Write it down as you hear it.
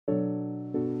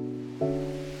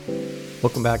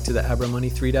Welcome back to the Abra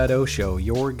Money 3.0 show,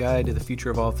 your guide to the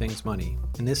future of all things money.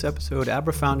 In this episode,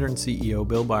 Abra founder and CEO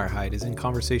Bill Barhyde is in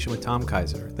conversation with Tom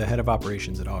Kaiser, the head of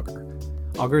operations at Augur.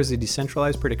 Augur is a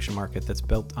decentralized prediction market that's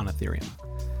built on Ethereum.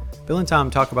 Bill and Tom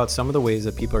talk about some of the ways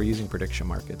that people are using prediction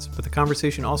markets, but the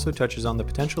conversation also touches on the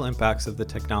potential impacts of the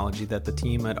technology that the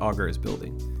team at Augur is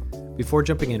building. Before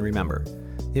jumping in, remember,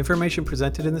 the information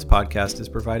presented in this podcast is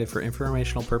provided for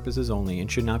informational purposes only and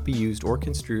should not be used or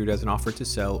construed as an offer to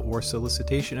sell or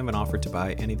solicitation of an offer to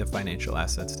buy any of the financial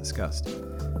assets discussed.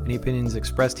 Any opinions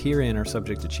expressed herein are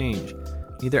subject to change.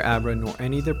 Neither Abra nor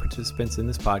any of the participants in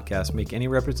this podcast make any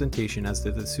representation as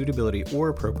to the suitability or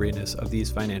appropriateness of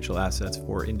these financial assets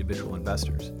for individual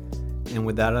investors. And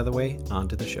with that out of the way, on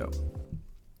to the show.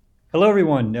 Hello,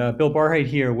 everyone. Bill Barhyde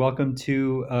here. Welcome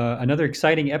to another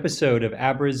exciting episode of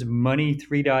Abra's Money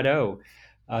 3.0.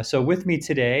 So with me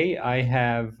today, I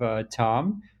have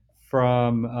Tom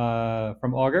from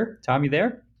Augur. Tom, you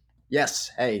there?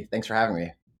 Yes. Hey, thanks for having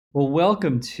me. Well,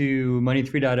 welcome to Money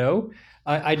 3.0.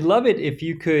 I'd love it if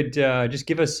you could just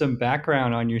give us some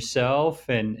background on yourself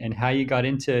and how you got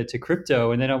into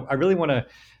crypto. And then I really want to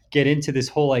get into this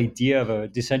whole idea of a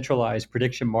decentralized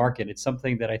prediction market. It's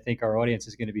something that I think our audience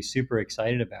is going to be super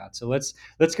excited about. So let's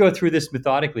go through this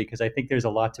methodically because I think there's a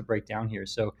lot to break down here.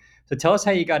 So tell us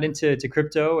how you got into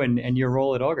crypto and your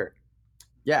role at Augur.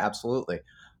 Yeah, absolutely.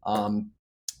 Um,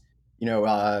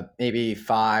 maybe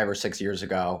 5 or 6 years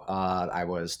ago, I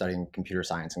was studying computer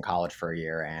science in college for a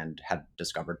year and had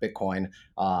discovered Bitcoin.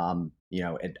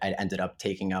 I ended up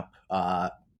taking up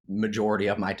majority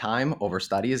of my time over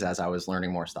studies as I was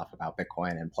learning more stuff about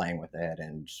Bitcoin and playing with it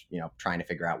and, trying to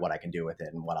figure out what I can do with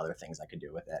it and what other things I could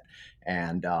do with it.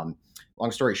 And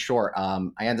long story short, I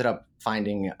ended up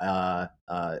finding a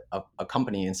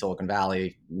company in Silicon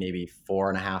Valley maybe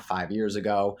 4.5, 5 years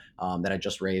ago that I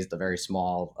just raised a very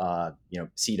small,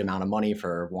 seed amount of money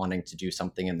for wanting to do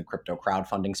something in the crypto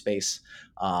crowdfunding space.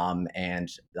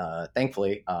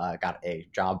 Thankfully, got a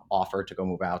job offer to go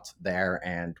move out there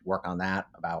and work on that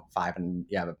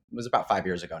it was about 5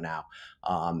 years ago now.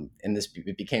 And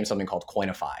it became something called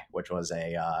Coinify, which was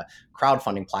a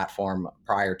crowdfunding platform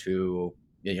prior to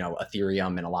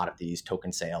Ethereum and a lot of these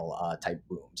token sale type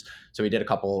booms. So we did a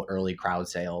couple early crowd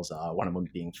sales, one of them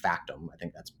being Factum. I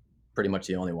think that's pretty much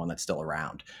the only one that's still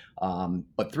around.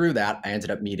 But through that, I ended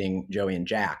up meeting Joey and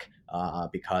Jack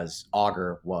because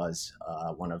Augur was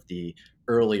one of the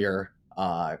earlier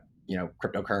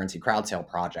cryptocurrency crowd sale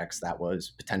projects that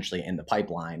was potentially in the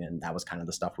pipeline, and that was kind of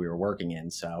the stuff we were working in.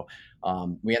 So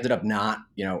we ended up not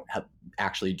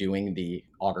actually doing the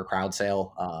Augur crowd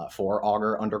sale for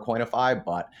Augur under Coinify,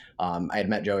 but I had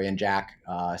met Joey and Jack,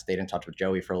 stayed in touch with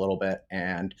Joey for a little bit,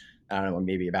 and I don't know,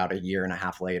 maybe about 1.5 years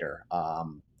later,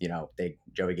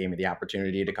 Joey gave me the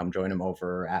opportunity to come join him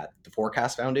over at the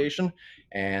Forecast Foundation,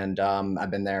 and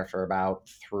I've been there for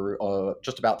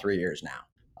just about 3 years now.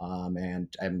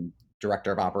 And I'm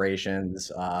director of operations,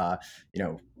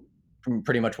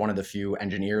 pretty much one of the few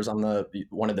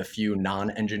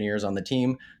non-engineers on the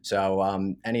team.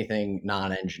 So anything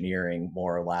non-engineering,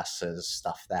 more or less, is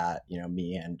stuff that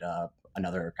me and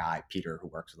another guy, Peter, who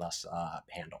works with us,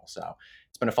 handle. So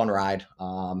it's been a fun ride,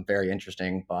 very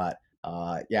interesting. But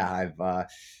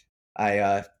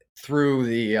through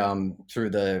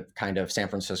the kind of San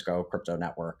Francisco crypto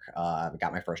network,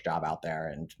 got my first job out there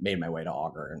and made my way to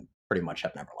Augur and pretty much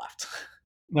have never left.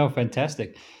 No,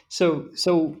 fantastic. So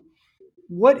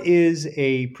what is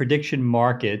a prediction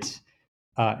market?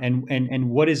 And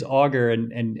what is Augur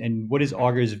and what is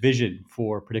Augur's vision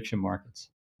for prediction markets?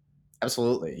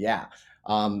 Absolutely, yeah.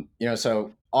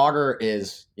 So Augur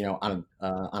is, on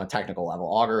a technical level,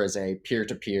 Augur is a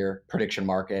peer-to-peer prediction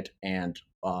market and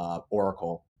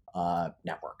Oracle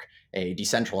network, a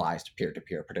decentralized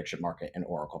peer-to-peer prediction market and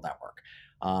Oracle network.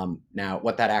 Now,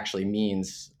 what that actually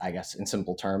means, I guess, in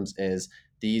simple terms, is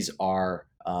these are,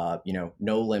 no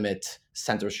limit,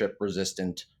 censorship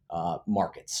resistant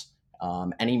markets.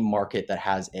 Any market that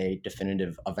has a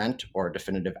definitive event or a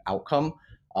definitive outcome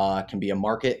can be a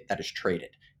market that is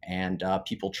traded, and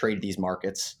people trade these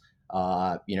markets,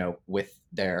 with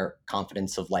their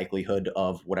confidence of likelihood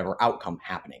of whatever outcome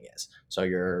happening is. So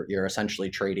you're essentially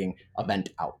trading event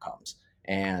outcomes,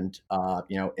 and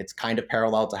it's kind of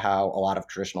parallel to how a lot of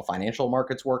traditional financial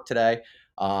markets work today.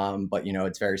 But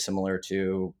it's very similar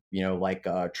to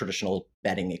traditional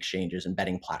betting exchanges and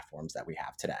betting platforms that we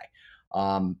have today.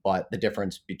 But the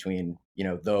difference between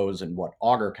those and what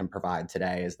Augur can provide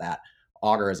today is that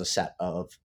Augur is a set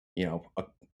of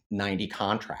 90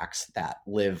 contracts that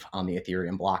live on the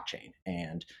Ethereum blockchain,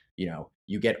 and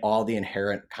you get all the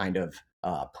inherent kind of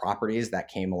properties that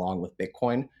came along with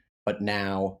Bitcoin, but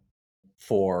now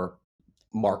for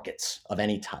markets of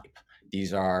any type.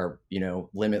 These are,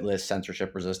 limitless,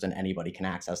 censorship resistant. Anybody can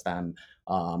access them.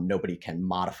 Nobody can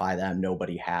modify them.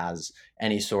 Nobody has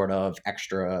any sort of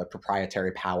extra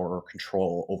proprietary power or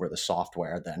control over the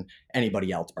software than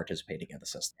anybody else participating in the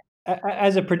system.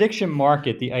 As a prediction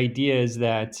market, the idea is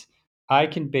that I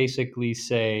can basically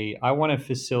say I want to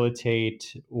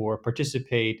facilitate or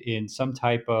participate in some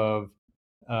type of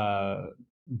uh,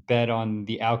 bet on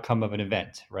the outcome of an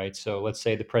event, right? So let's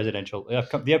say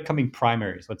the upcoming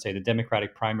primaries. Let's say the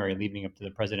Democratic primary leading up to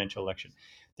the presidential election.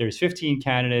 There's 15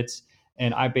 candidates,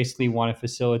 and I basically want to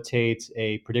facilitate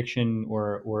a prediction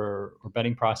or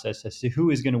betting process as to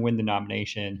who is going to win the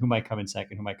nomination, who might come in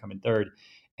second, who might come in third,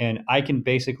 and I can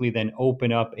basically then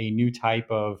open up a new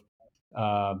type of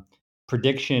uh,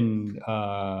 prediction.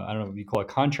 I don't know what you call it,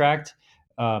 contract,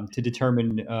 to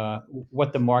determine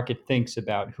what the market thinks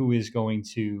about who is going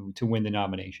to win the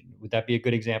nomination. Would that be a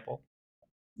good example?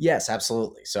 Yes,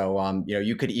 absolutely. So,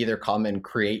 you could either come and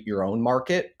create your own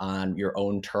market on your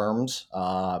own terms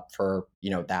for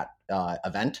that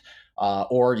event,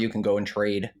 or you can go and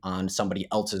trade on somebody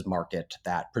else's market.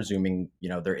 That, presuming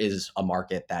there is a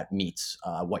market that meets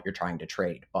what you're trying to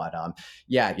trade. But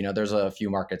yeah, there's a few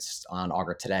markets on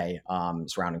Augur today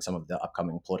surrounding some of the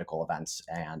upcoming political events,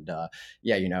 and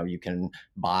yeah, you can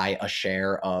buy a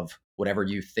share of whatever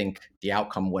you think the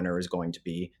outcome winner is going to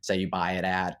be. Say you buy it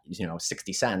at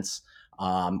 60 cents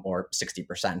or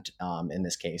 60% in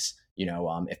this case.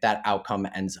 If that outcome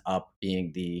ends up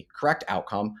being the correct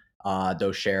outcome,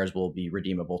 those shares will be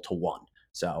redeemable to one.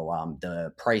 So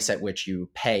the price at which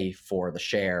you pay for the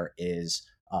share is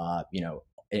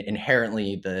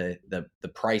inherently the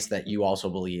price that you also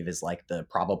believe is like the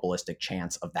probabilistic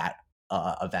chance of that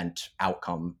event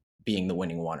outcome being the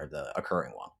winning one or the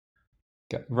occurring one.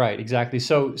 Right, exactly.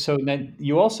 So then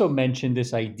you also mentioned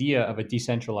this idea of a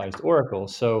decentralized oracle.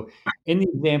 So in the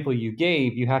example you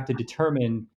gave, you have to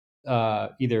determine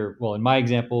either, well, in my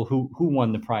example, who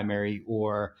won the primary,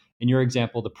 or in your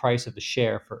example, the price of the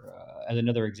share. For as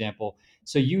another example,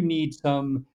 so you need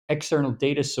some external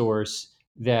data source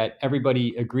that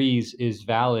everybody agrees is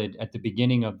valid at the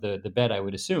beginning of the bet. I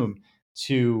would assume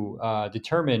to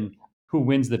determine who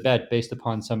wins the bet based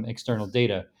upon some external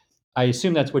data. I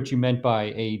assume that's what you meant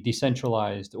by a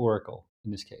decentralized oracle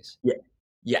in this case. Yeah.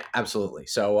 Yeah, absolutely.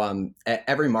 So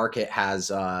every market has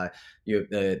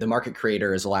the market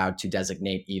creator is allowed to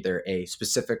designate either a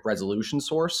specific resolution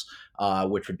source,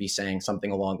 which would be saying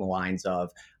something along the lines of,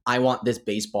 "I want this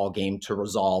baseball game to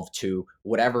resolve to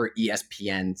whatever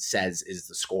ESPN says is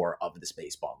the score of this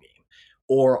baseball game."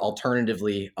 Or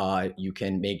alternatively, you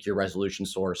can make your resolution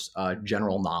source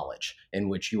general knowledge, in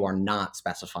which you are not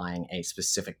specifying a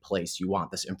specific place you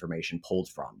want this information pulled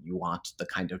from. You want the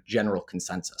kind of general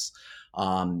consensus.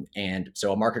 And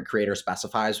so a market creator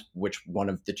specifies which one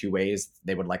of the two ways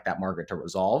they would like that market to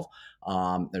resolve.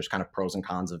 There's kind of pros and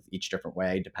cons of each different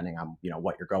way, depending on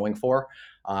what you're going for.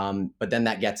 But then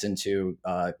that gets into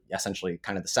essentially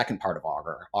kind of the second part of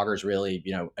Augur. Augur is really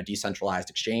a decentralized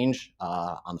exchange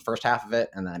on the first half of it,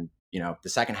 and then the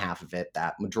second half of it,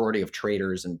 that majority of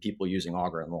traders and people using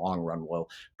Augur in the long run will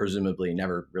presumably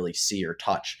never really see or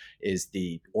touch, is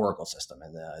the Oracle system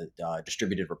and the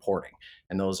distributed reporting.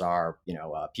 And those are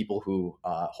people who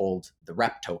hold the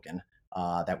rep token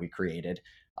that we created.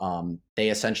 They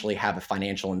essentially have a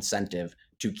financial incentive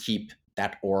to keep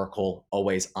that Oracle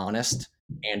always honest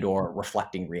and or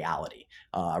reflecting reality,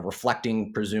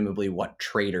 reflecting presumably what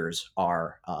traders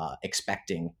are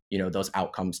expecting those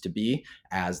outcomes to be,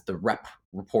 as the rep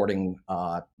reporting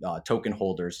token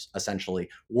holders essentially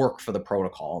work for the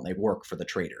protocol and they work for the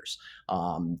traders.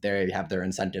 They have their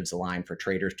incentives aligned for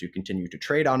traders to continue to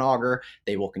trade on Augur.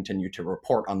 They will continue to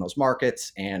report on those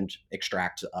markets and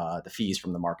extract the fees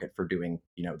from the market for doing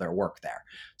their work there.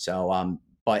 So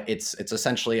but it's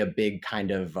essentially a big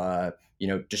kind of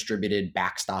distributed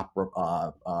backstop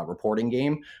reporting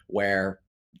game, where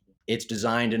it's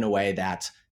designed in a way that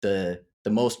the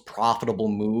most profitable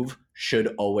move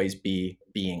should always be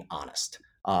being honest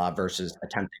versus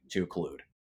attempting to collude.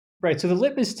 Right. So the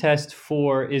litmus test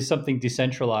for is something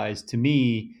decentralized to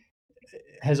me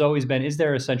has always been, is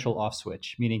there a central off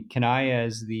switch? Meaning, can I,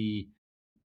 as the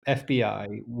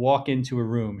FBI, walk into a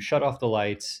room, shut off the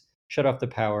lights, shut off the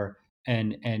power,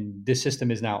 and this system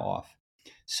is now off?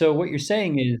 So what you're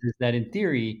saying is that in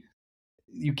theory,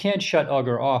 you can't shut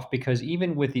Augur off, because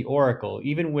even with the Oracle,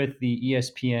 even with the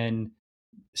ESPN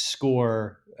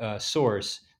score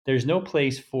source, there's no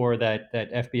place for that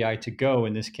FBI to go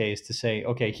in this case to say,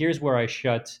 okay, here's where I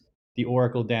shut the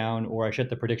Oracle down or I shut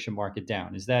the prediction market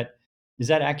down. Is that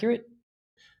accurate?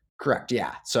 Correct.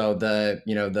 Yeah. So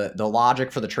the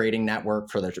logic for the trading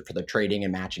network for the trading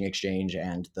and matching exchange,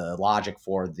 and the logic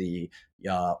for the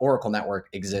Oracle network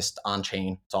exists on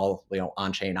chain. It's all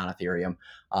on chain on Ethereum,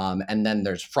 and then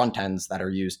there's front ends that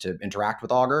are used to interact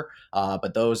with Augur,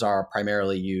 but those are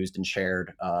primarily used and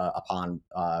shared upon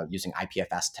using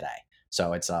IPFS today.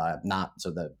 So it's not,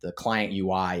 so the client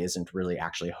UI isn't really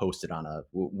actually hosted on a.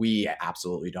 We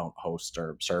absolutely don't host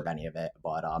or serve any of it,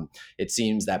 but it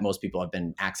seems that most people have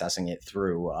been accessing it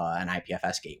through an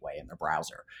IPFS gateway in their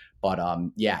browser. But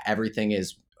yeah, everything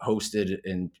is hosted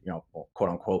in, quote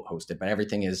unquote hosted, but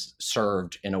everything is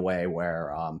served in a way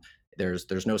where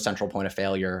there's no central point of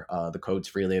failure. The code's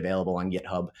freely available on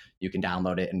GitHub. You can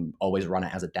download it and always run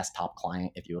it as a desktop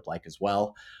client if you would like as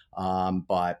well.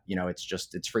 But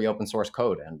it's free open source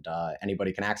code, and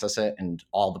anybody can access it. And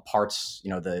all the parts,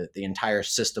 the entire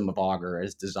system of Augur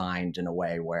is designed in a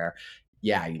way where,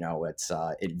 yeah,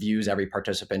 it views every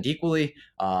participant equally.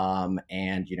 And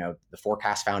the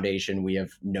Forecast Foundation, we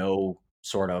have no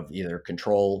sort of either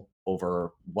control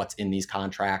over what's in these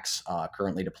contracts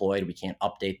currently deployed. We can't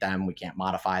update them. We can't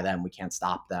modify them. We can't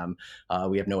stop them.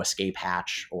 We have no escape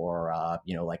hatch or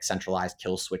like centralized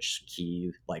kill switch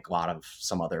key like a lot of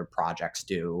some other projects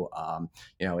do.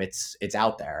 It's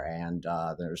out there, and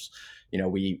there's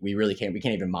we can't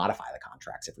even modify the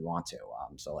contracts if we want to.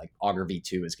 So like Augur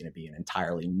v2 is going to be an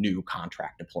entirely new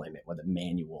contract deployment with a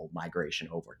manual migration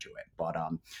over to it. But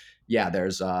yeah,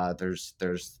 there's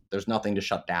nothing to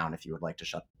shut down. If you would like to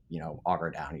shut Augur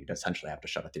down, you'd essentially have to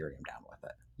shut Ethereum down with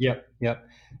it. Yep.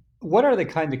 What are the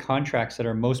kind of contracts that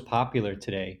are most popular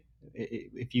today?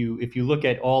 If you look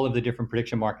at all of the different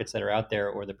prediction markets that are out there,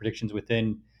 or the predictions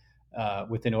within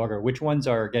Augur, which ones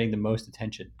are getting the most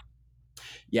attention?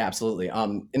 Yeah, absolutely.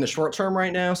 In the short term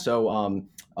right now, so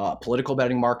political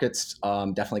betting markets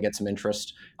definitely get some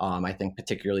interest. I think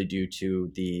particularly due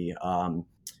to the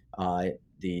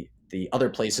other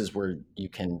places where you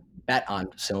can bet on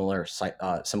similar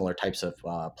types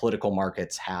of political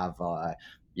markets have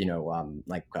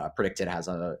Predicted has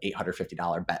a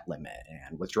 $850 bet limit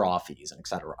and withdrawal fees and et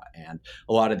cetera. And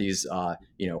a lot of these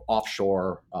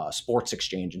offshore sports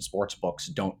exchange and sports books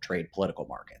don't trade political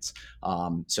markets.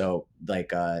 So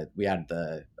we had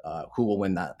the who will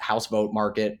win the House vote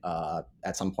market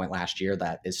at some point last year.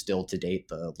 That is still to date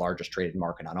the largest traded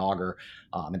market on Augur.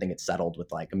 I think it's settled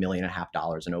with like $1.5 million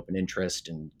in open interest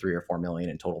and 3 or 4 million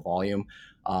in total volume.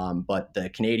 But the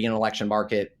Canadian election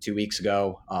market 2 weeks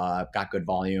ago got good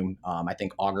volume. I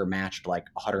think Augur matched like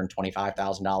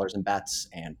 $125,000 in bets,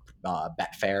 and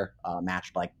Betfair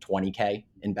matched like 20K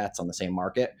in bets on the same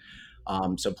market.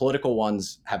 So political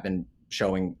ones have been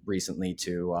showing recently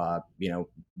to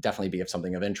definitely be of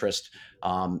something of interest.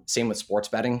 Same with sports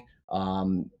betting,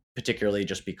 particularly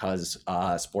just because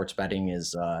sports betting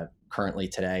is currently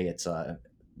today it's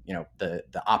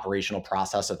the operational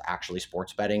process of actually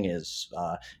sports betting is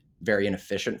very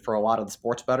inefficient for a lot of the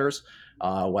sports bettors,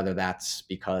 whether that's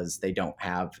because they don't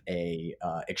have a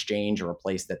exchange or a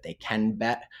place that they can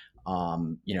bet,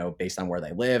 based on where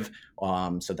they live.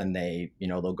 So then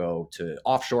they'll go to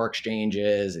offshore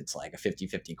exchanges. It's like a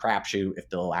 50-50 crapshoot if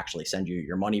they'll actually send you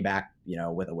your money back,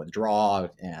 with a withdrawal,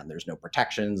 and there's no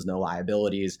protections, no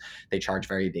liabilities. They charge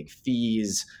very big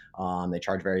fees. They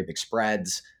charge very big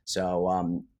spreads.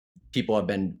 So people have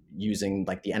been using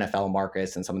like the NFL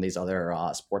markets, and some of these other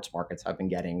sports markets have been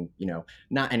getting,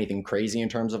 not anything crazy in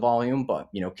terms of volume, but,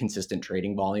 consistent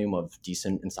trading volume of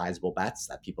decent and sizable bets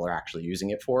that people are actually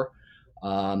using it for.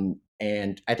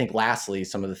 And I think lastly,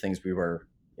 some of the things we were,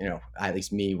 at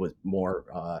least me was more,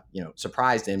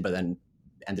 surprised in, but then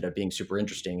ended up being super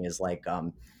interesting is like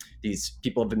these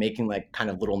people have been making like kind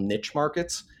of little niche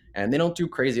markets, and they don't do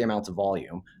crazy amounts of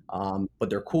volume. But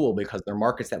they're cool because they're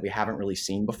markets that we haven't really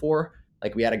seen before.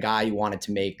 Like we had a guy who wanted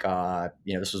to make,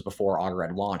 this was before Augur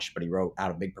had launched, but he wrote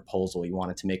out a big proposal. He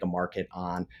wanted to make a market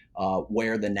on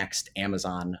where the next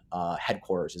Amazon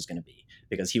headquarters is going to be,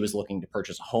 because he was looking to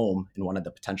purchase a home in one of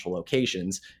the potential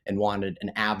locations and wanted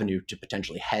an avenue to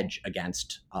potentially hedge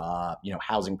against,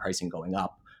 housing pricing going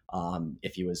up.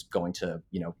 If he was going to,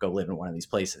 go live in one of these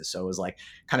places. So it was like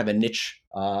kind of a niche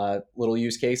little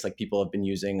use case. Like people have been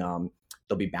using,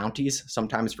 there'll be bounties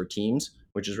sometimes for teams,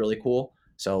 which is really cool.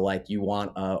 So like you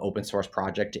want an open source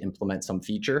project to implement some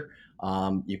feature,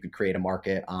 you could create a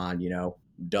market on,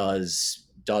 does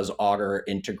Augur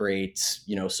integrate,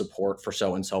 support for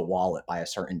so-and-so wallet by a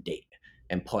certain date,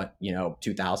 and put,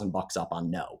 $2,000 up on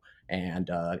no.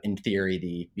 and in theory,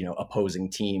 the opposing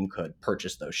team could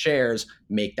purchase those shares,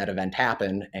 make that event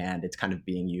happen, and it's kind of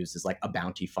being used as like a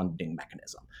bounty funding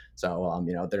mechanism. So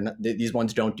they're not, these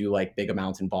ones don't do like big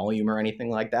amounts in volume or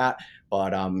anything like that,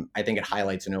 but I think it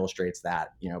highlights and illustrates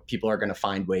that people are going to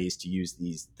find ways to use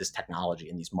this technology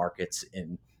in these markets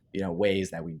in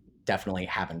ways that we definitely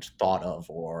haven't thought of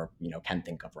or can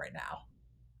think of right now.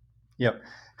 Yep.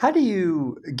 How do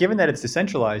you, given that it's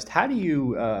decentralized, how do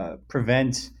you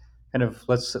prevent kind of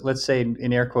let's say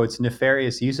in air quotes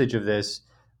nefarious usage of this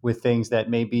with things that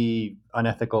may be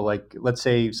unethical? Like let's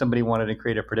say somebody wanted to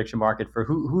create a prediction market for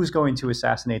who's going to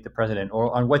assassinate the president,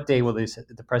 or on what day will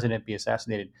the president be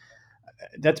assassinated.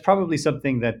 That's probably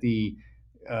something that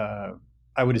uh,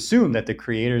 I would assume that the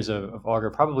creators of Augur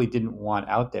probably didn't want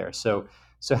out there. So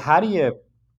how do you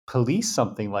police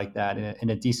something like that in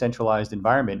a decentralized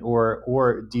environment,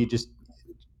 or do you just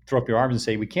throw up your arms and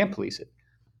say we can't police it?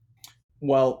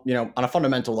 Well, on a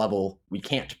fundamental level, we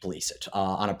can't police it.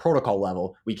 On a protocol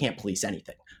level, we can't police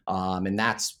anything, and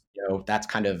that's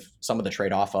kind of some of the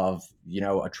trade-off of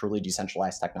a truly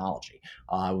decentralized technology.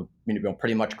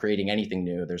 Pretty much creating anything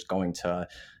new, there's going to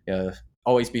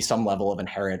always be some level of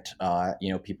inherent,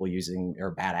 people using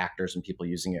or bad actors and people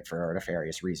using it for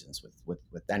nefarious reasons with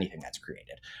anything that's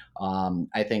created.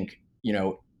 I think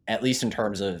at least in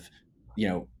terms of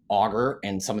Augur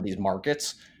and some of these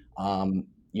markets. Um,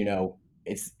 you know,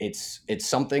 it's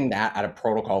something that at a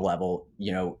protocol level,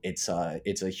 it's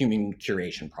a human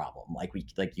curation problem. Like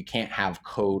you can't have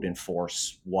code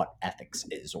enforce what ethics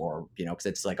is, or because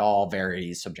it's like all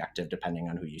very subjective depending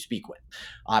on who you speak with.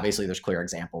 Obviously, there's clear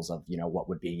examples of what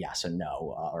would be yes and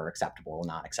no, or acceptable or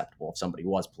not acceptable if somebody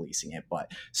was policing it,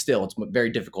 but still, it's very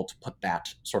difficult to put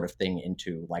that sort of thing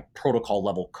into like protocol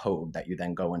level code that you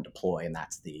then go and deploy, and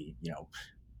that's the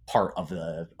part of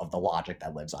the logic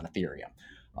that lives on Ethereum.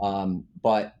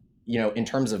 But in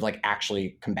terms of like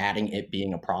actually combating it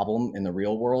being a problem in the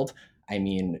real world, I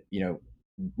mean,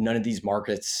 none of these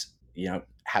markets,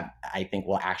 have I think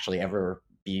will actually ever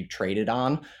be traded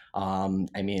on.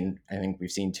 I mean, I think we've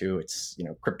seen too. It's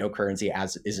cryptocurrency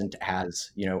as isn't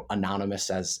as anonymous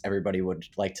as everybody would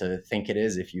like to think it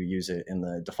is if you use it in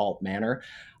the default manner.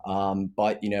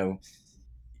 But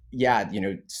yeah,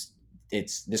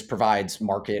 it's this provides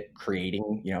market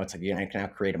creating. It's like you can now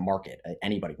create a market.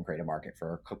 Anybody can create a market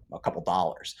for a couple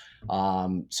dollars.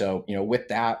 So with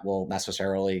that will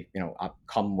necessarily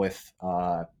come with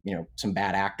some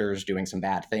bad actors doing some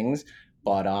bad things.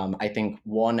 But I think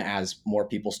as more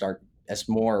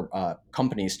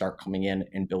companies start coming in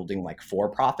and building like for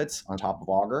profits on top of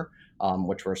Augur,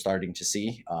 which we're starting to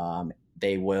see,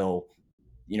 they will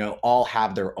all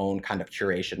have their own kind of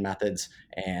curation methods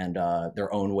and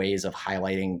their own ways of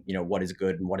highlighting, what is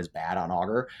good and what is bad on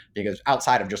Augur. Because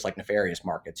outside of just like nefarious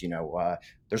markets,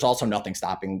 there's also nothing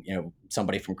stopping,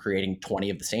 somebody from creating 20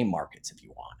 of the same markets if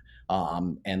you want.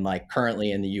 And like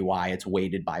currently in the UI, it's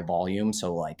weighted by volume.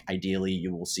 So like ideally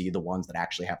you will see the ones that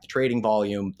actually have the trading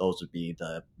volume. Those would be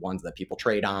the ones that people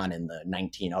trade on, and the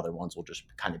 19 other ones will just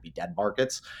kind of be dead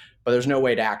markets. But there's no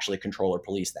way to actually control or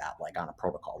police that like on a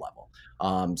protocol level.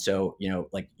 So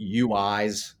like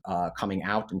UIs coming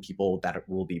out and people that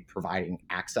will be providing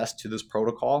access to this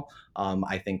protocol,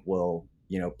 I think will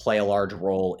play a large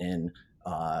role in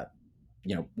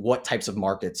what types of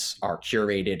markets are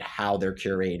curated, how they're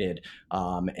curated,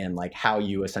 and like how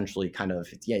you essentially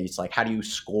it's like how do you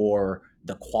score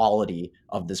the quality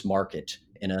of this market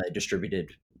in a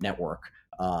distributed network,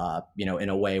 in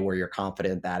a way where you're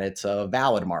confident that it's a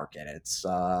valid market. It's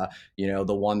the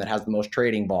one that has the most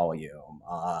trading volume.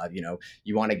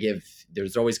 You want to give.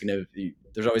 There's always going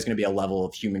to be a level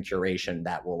of human curation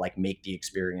that will like make the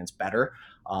experience better.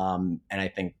 And I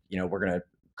think we're gonna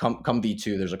come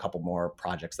V2, there's a couple more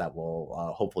projects that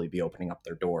will hopefully be opening up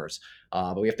their doors.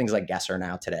 But we have things like Guesser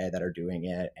now today that are doing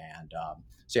it. And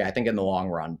so yeah, I think in the long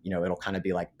run, it'll kind of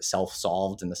be like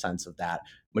self-solved in the sense of that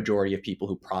majority of people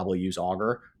who probably use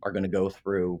Augur are going to go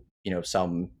through,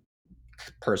 some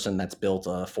person that's built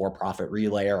a for-profit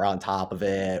relayer on top of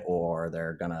it, or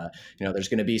they're gonna, there's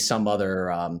going to be some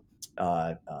other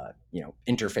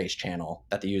interface channel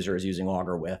that the user is using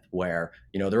Augur with, where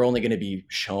they're only going to be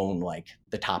shown like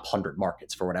the top 100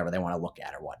 markets for whatever they want to look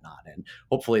at or whatnot. And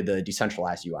hopefully the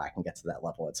decentralized UI can get to that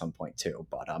level at some point too.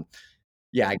 But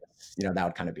yeah, I guess that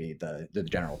would kind of be the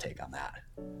general take on that.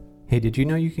 Hey, did you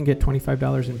know you can get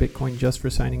 $25 in Bitcoin just for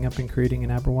signing up and creating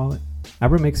an Abra wallet?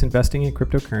 Abra makes investing in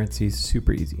cryptocurrencies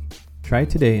super easy. Try it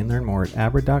today and learn more at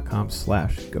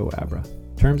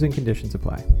abra.com/goabra. Terms and conditions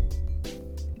apply.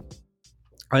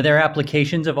 Are there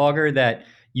applications of Augur that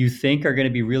you think are going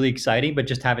to be really exciting but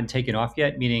just haven't taken off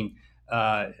yet? Meaning,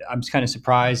 I'm just kind of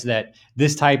surprised that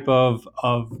this type of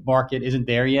market isn't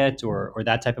there yet, or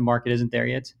that type of market isn't there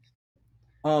yet.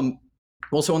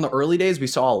 Well, so in the early days, we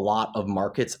saw a lot of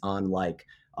markets on like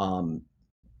um,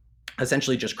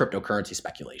 essentially just cryptocurrency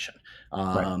speculation.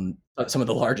 Right. Some of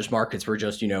the largest markets were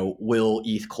just, will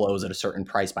ETH close at a certain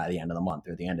price by the end of the month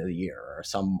or the end of the year, or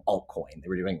some altcoin. They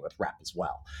were doing it with REP as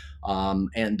well.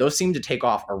 And those seemed to take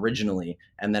off originally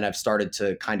and then have started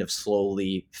to kind of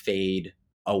slowly fade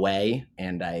away.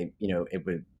 And I'd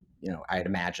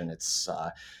imagine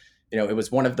it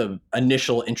was one of the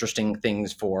initial interesting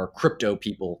things for crypto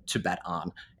people to bet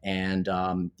on. And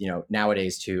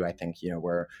nowadays too, I think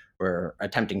we're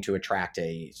attempting to attract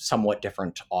a somewhat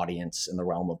different audience in the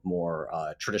realm of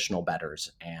more traditional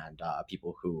bettors and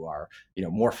people who are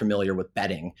more familiar with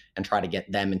betting, and try to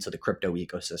get them into the crypto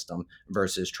ecosystem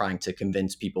versus trying to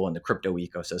convince people in the crypto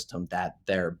ecosystem that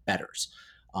they're bettors.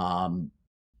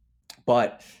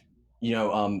 But you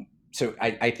know, so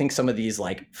I think some of these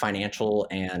like financial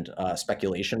and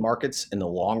speculation markets in the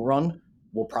long run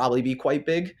will probably be quite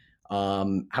big.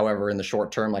 However, in the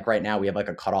short term, like right now, we have like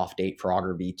a cutoff date for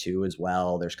Augur V2 as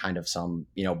well. There's kind of some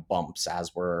bumps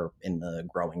as we're in the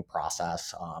growing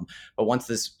process. But once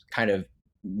this kind of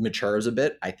matures a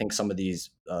bit, I think some of these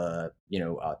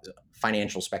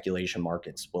financial speculation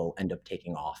markets will end up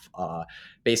taking off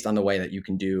based on the way that you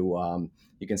can do.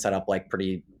 You can set up like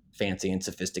pretty fancy and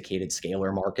sophisticated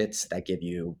scalar markets that give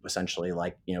you essentially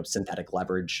like synthetic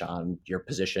leverage on your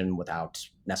position without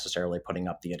necessarily putting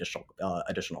up the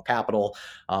additional capital.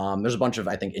 There's a bunch of,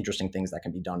 I think, interesting things that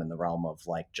can be done in the realm of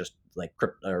like just like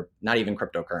crypto, or not even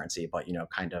cryptocurrency, but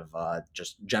kind of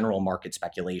just general market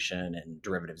speculation and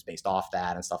derivatives based off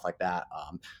that and stuff like that.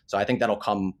 So I think that'll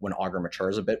come when Augur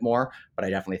matures a bit more, but I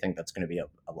definitely think that's going to be a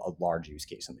large use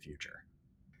case in the future.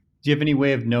 Do you have any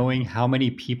way of knowing how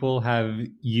many people have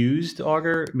used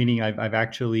Augur? Meaning, I've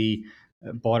actually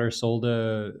bought or sold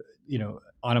on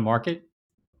a market.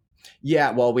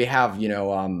 Yeah, well, we have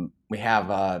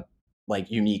like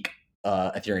unique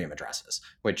Ethereum addresses,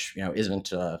 which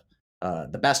isn't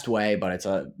the best way, but it's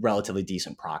a relatively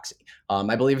decent proxy.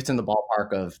 I believe it's in the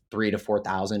ballpark of 3,000 to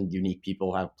 4,000 unique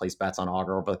people have placed bets on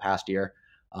Augur over the past year.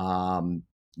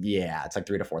 Yeah, it's like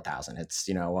 3,000 to 4,000. It's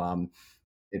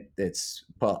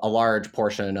a large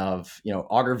portion of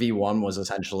Augur V1 was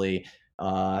essentially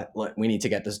we need to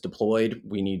get this deployed.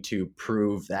 We need to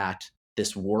prove that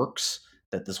this works,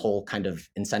 that this whole kind of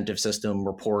incentive system,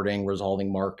 reporting,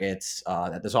 resolving markets,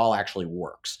 that this all actually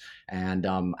works. And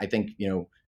I think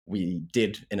we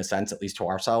did, in a sense, at least to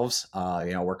ourselves.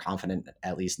 We're confident,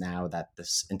 at least now, that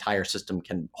this entire system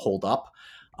can hold up.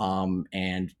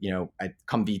 And I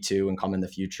come V2 and come in the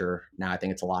future. Now I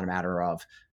think it's a lot of matter of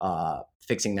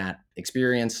fixing that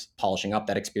experience, polishing up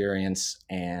that experience,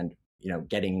 and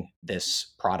getting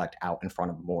this product out in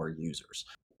front of more users.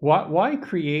 Why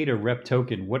create a rep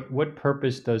token? What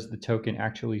purpose does the token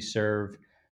actually serve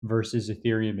versus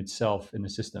Ethereum itself in the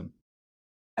system?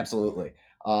 Absolutely.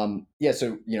 Yeah.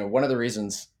 So one of the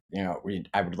reasons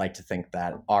I would like to think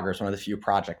that Augur is one of the few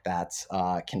projects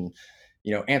that can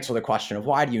answer the question of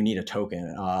why do you need a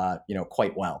token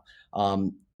quite well.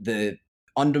 The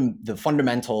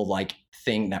fundamental like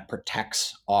thing that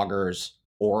protects Augur's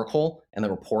Oracle and the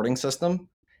reporting system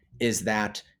is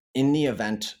that in the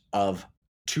event of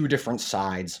two different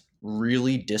sides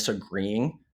really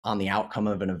disagreeing on the outcome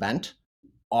of an event,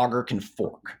 Augur can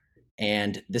fork.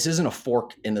 And this isn't a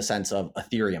fork in the sense of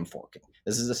Ethereum forking.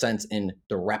 This is a sense in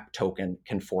the rep token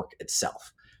can fork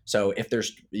itself. So if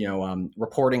there's,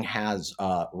 reporting has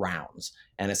rounds,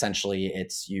 and essentially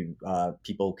it's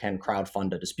people can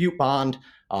crowdfund a dispute bond.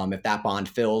 If that bond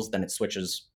fills, then it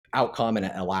switches outcome and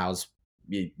it allows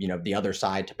the other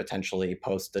side to potentially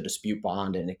post the dispute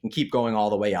bond, and it can keep going all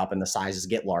the way up, and the sizes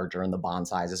get larger and the bond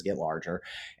sizes get larger.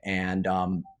 And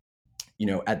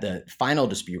at the final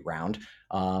dispute round,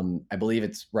 I believe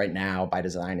it's right now by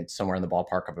design, it's somewhere in the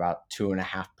ballpark of about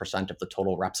 2.5% of the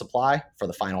total rep supply for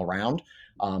the final round.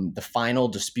 The final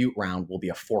dispute round will be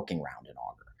a forking round in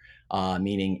Augur,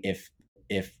 meaning if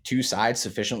two sides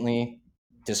sufficiently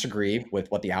disagree with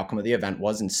what the outcome of the event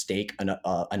was and stake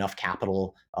enough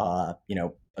capital,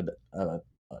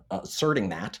 asserting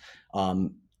that,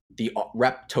 the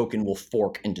rep token will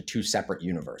fork into two separate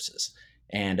universes.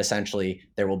 And essentially,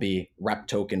 there will be rep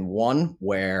token 1,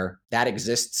 where that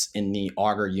exists in the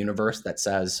Augur universe that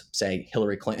says, say,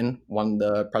 Hillary Clinton won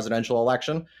the presidential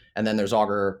election. And then there's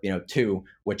Augur 2,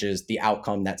 which is the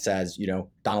outcome that says,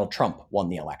 Donald Trump won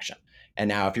the election. And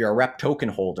now if you're a rep token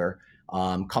holder,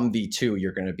 come V2,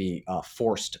 you're going to be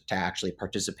forced to actually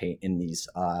participate in these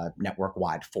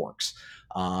network-wide forks.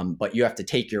 But you have to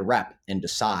take your rep and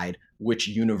decide which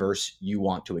universe you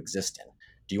want to exist in.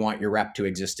 Do you want your rep to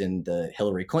exist in the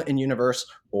Hillary Clinton universe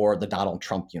or the Donald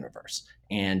Trump universe?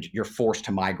 And you're forced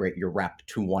to migrate your rep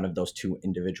to one of those two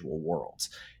individual worlds.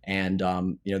 And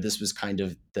this was kind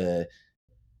of the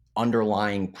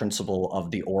underlying principle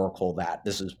of the Oracle, that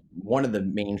this is one of the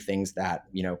main things that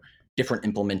different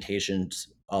implementations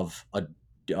of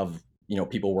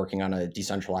people working on a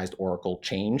decentralized Oracle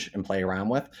change and play around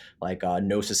with. Like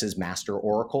Gnosis's master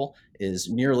Oracle is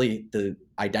nearly the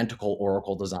identical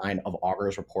Oracle design of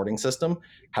Augur's reporting system.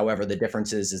 However, the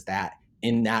difference is that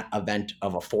in that event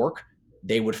of a fork,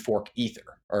 they would fork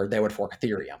Ether, or they would fork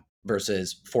Ethereum,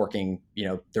 versus forking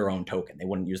their own token. They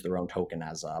wouldn't use their own token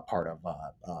as a part of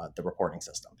the reporting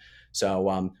system.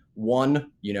 So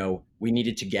one, we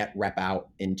needed to get rep out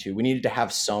into, we needed to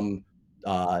have some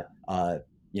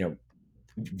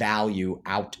value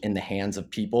out in the hands of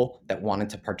people that wanted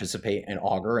to participate in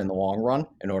Augur in the long run,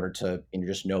 in order to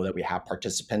just know that we have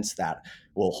participants that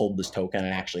will hold this token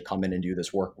and actually come in and do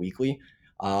this work weekly.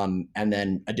 And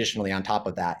then additionally, on top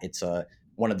of that, it's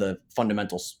one of the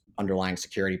fundamental underlying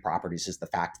security properties is the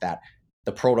fact that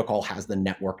the protocol has the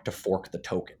network to fork the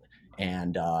token.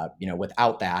 And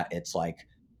without that, it's like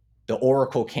the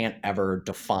Oracle can't ever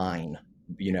define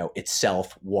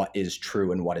itself what is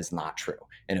true and what is not true.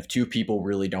 And if two people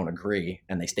really don't agree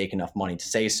and they stake enough money to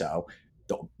say so,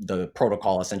 the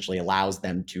protocol essentially allows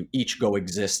them to each go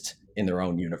exist in their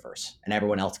own universe, and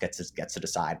everyone else gets to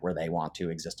decide where they want to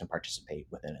exist and participate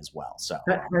within as well. So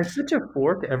Has such a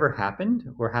fork ever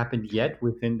happened or happened yet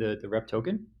within the rep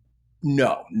token?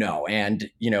 no, and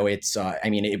it's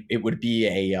it would be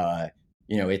a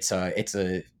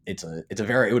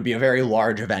it would be a very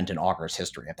large event in Augur's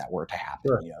history if that were to happen.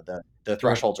 Sure. The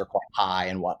thresholds are quite high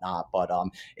and whatnot, but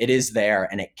it is there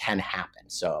and it can happen.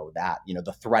 So that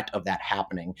the threat of that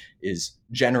happening is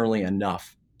generally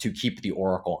enough to keep the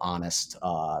Oracle honest,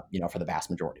 for the vast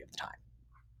majority of the time.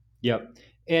 Yep.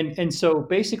 And so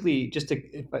basically, just to,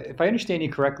 if I understand you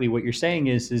correctly, what you're saying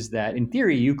is that in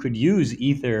theory you could use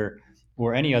Ether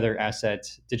or any other asset,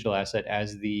 digital asset,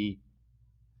 as the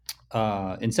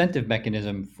incentive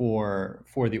mechanism for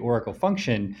the Oracle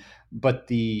function, but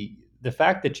the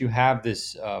fact that you have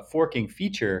this forking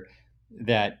feature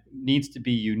that needs to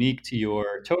be unique to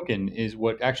your token is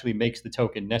what actually makes the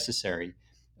token necessary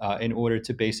in order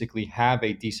to basically have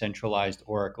a decentralized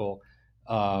Oracle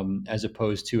as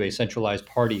opposed to a centralized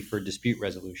party for dispute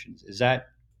resolutions. Is that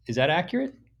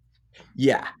accurate?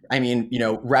 Yeah, I mean,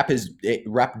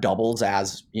 rep doubles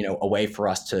as a way for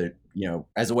us to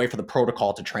as a way for the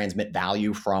protocol to transmit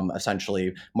value from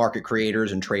essentially market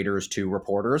creators and traders to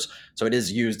reporters. So it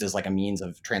is used as like a means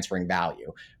of transferring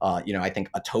value. I think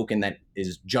a token that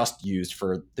is just used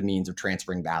for the means of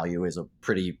transferring value is a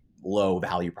pretty low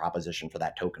value proposition for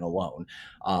that token alone.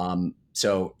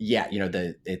 So yeah,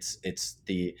 it's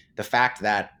the fact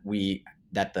that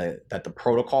the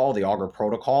protocol, the Augur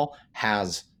protocol,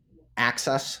 has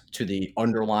access to the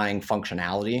underlying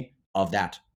functionality of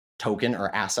that token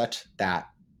or asset that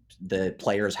the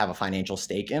players have a financial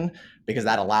stake in, because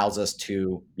that allows us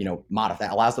to modify,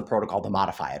 allows the protocol to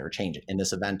modify it or change it, in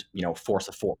this event force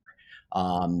a fork.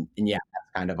 And yeah,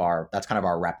 that's kind of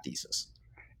our rep thesis.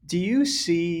 Do you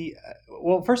see?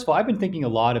 Well, first of all, I've been thinking a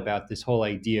lot about this whole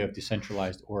idea of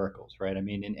decentralized oracles, right? I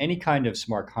mean, in any kind of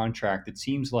smart contract, it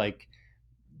seems like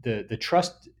the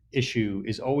trust issue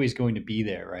is always going to be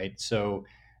there, right? So,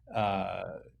 uh,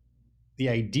 the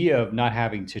idea of not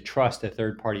having to trust a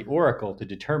third party oracle to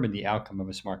determine the outcome of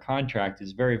a smart contract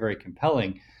is very, very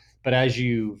compelling. But as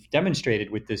you've demonstrated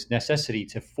with this necessity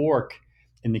to fork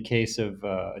in the case of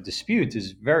a dispute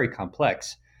is very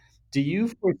complex. Do you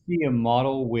foresee a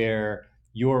model where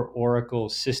your Oracle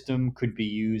system could be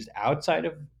used outside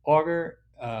of Augur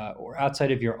or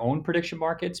outside of your own prediction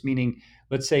markets? Meaning,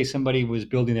 let's say somebody was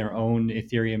building their own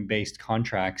Ethereum based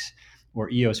contracts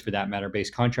or EOS for that matter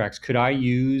based contracts. Could I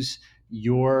use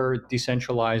your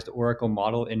decentralized Oracle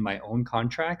model in my own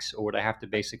contracts, or would I have to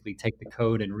basically take the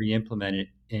code and re implement it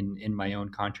in my own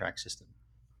contract system?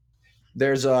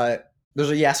 there's a there's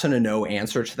a yes and a no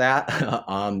answer to that.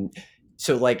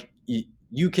 So like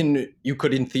you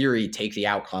could in theory take the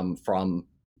outcome from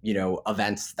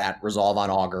events that resolve on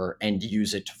Augur and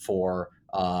use it for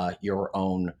your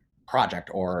own project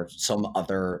or some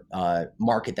other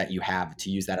market that you have, to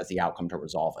use that as the outcome to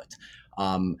resolve it.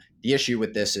 The issue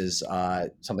with this is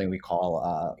something we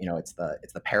call it's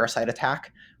the parasite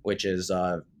attack, which is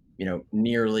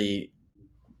nearly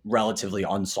relatively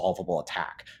unsolvable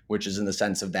attack, which is in the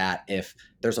sense of that if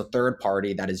there's a third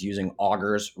party that is using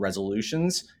Augur's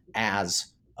resolutions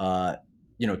as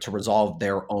to resolve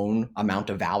their own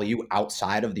amount of value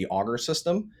outside of the Augur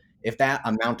system, If that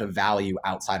amount of value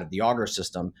outside of the Augur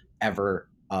system ever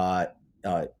uh,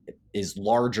 is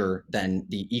larger than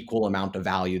the equal amount of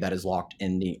value that is locked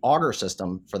in the Augur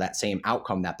system for that same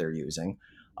outcome that they're using,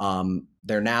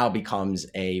 there now becomes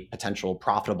a potential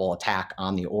profitable attack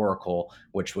on the Oracle,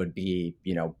 which would be,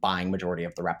 buying majority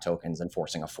of the rep tokens and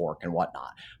forcing a fork and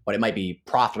whatnot. But it might be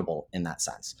profitable in that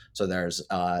sense. So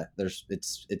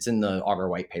it's in the Augur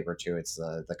white paper too. It's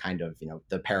the kind of,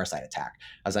 the parasite attack.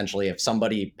 Essentially, if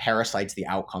somebody parasites the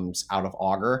outcomes out of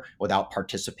Augur without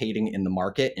participating in the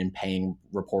market and paying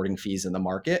reporting fees in the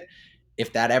market,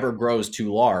 if that ever grows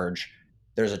too large,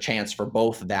 there's a chance for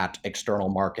both that external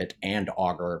market and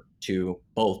Augur to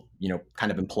both,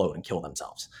 kind of implode and kill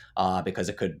themselves, because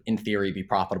it could, in theory, be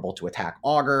profitable to attack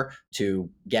Augur to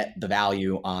get the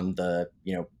value on the,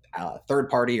 third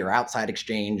party or outside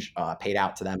exchange paid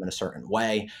out to them in a certain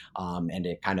way, and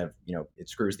it kind of, it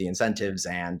screws the incentives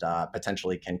and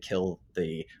potentially can kill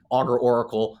the Augur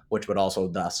Oracle, which would also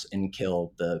thus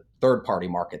kill the third party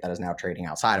market that is now trading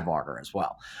outside of Augur as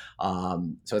well.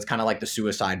 So it's kind of like the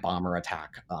suicide bomber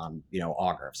attack,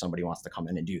 Augur, if somebody wants to come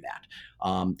in and do that.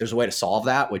 There's a way to solve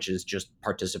that, which is just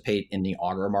participate in the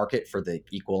Augur market for the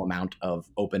equal amount of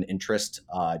open interest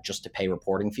just to pay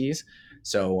reporting fees.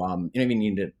 So you don't even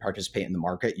need to participate in the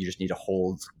market. You just need to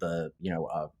hold the,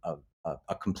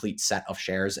 a complete set of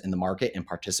shares in the market and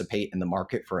participate in the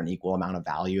market for an equal amount of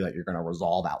value that you're going to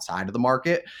resolve outside of the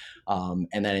market. And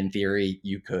then in theory,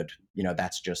 you could,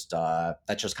 that's just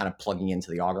kind of plugging into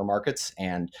the Augur markets.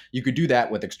 And you could do that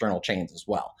with external chains as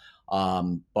well.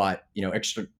 But,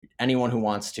 anyone who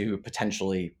wants to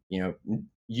potentially,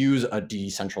 use a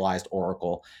decentralized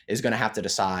Oracle is going to have to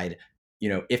decide,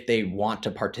 if they want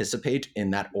to participate in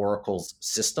that Oracle's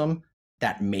system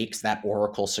that makes that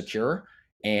Oracle secure.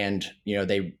 And,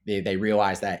 they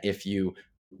realize that if you,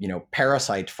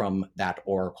 parasite from that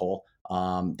Oracle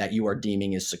that you are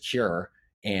deeming is secure,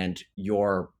 and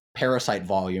your parasite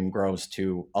volume grows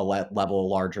to a level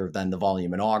larger than the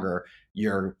volume in Augur,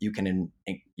 you can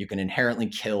inherently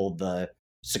kill the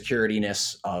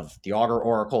securityness of the Augur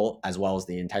Oracle as well as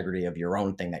the integrity of your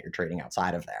own thing that you're trading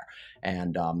outside of there.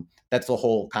 And that's the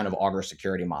whole kind of Augur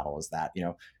security model, is that,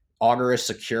 Augur is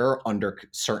secure under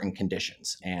certain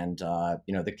conditions. And,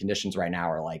 the conditions right now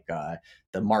are like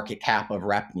the market cap of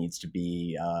rep needs to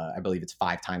be, I believe it's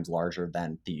 5 times larger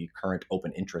than the current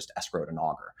open interest escrowed in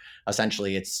Augur.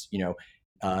 Essentially, it's,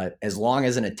 as long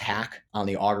as an attack on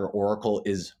the Augur Oracle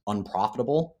is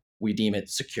unprofitable, we deem it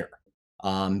secure.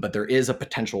 But there is a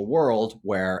potential world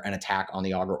where an attack on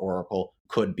the Augur Oracle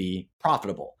could be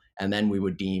profitable. And then we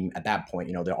would deem at that point,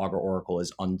 the Augur Oracle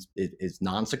is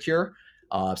non-secure.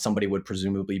 Somebody would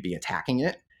presumably be attacking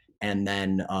it. And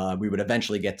then we would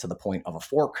eventually get to the point of a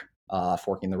fork,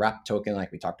 forking the rep token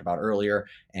like we talked about earlier.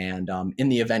 And in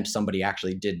the event somebody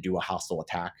actually did do a hostile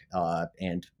attack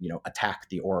and, attack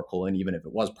the Oracle, and even if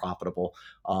it was profitable,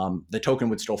 the token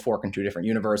would still fork in 2 different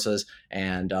universes.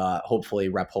 And hopefully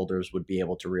rep holders would be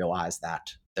able to realize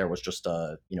that there was just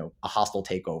a hostile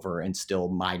takeover and still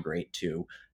migrate to,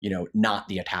 not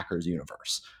the attacker's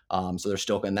universe. So there's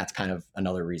still, and that's kind of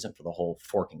another reason for the whole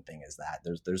forking thing, is that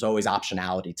there's always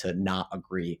optionality to not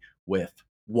agree with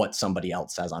what somebody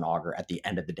else says on Augur at the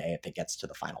end of the day if it gets to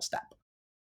the final step.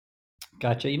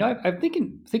 Gotcha. I'm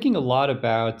thinking a lot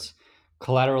about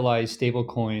collateralized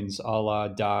stablecoins a la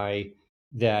DAI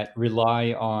that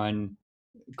rely on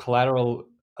collateral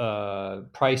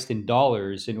priced in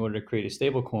dollars in order to create a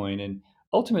stablecoin, and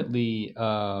ultimately,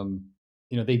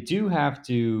 they do have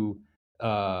to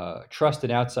trust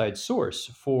an outside source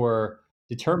for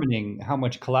determining how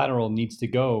much collateral needs to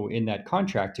go in that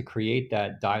contract to create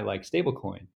that DAI-like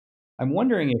stablecoin. I'm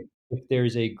wondering if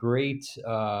there's a great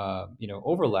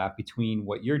overlap between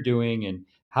what you're doing and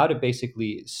how to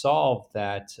basically solve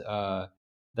that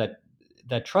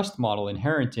that trust model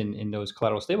inherent in those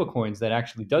collateral stablecoins that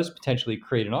actually does potentially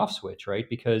create an off switch, right?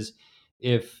 Because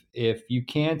if you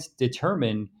can't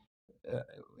determine uh,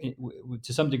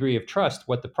 to some degree of trust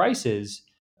what the price is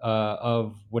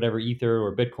of whatever ether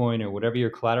or Bitcoin or whatever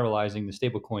you're collateralizing the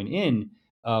stablecoin in,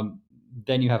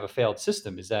 then you have a failed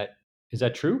system. Is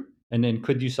that true? And then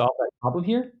could you solve that problem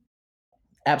here?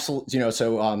 Absolutely.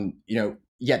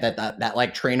 Yeah, that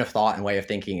like train of thought and way of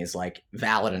thinking is like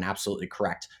valid and absolutely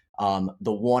correct.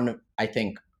 The one, I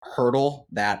think, hurdle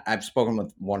that I've spoken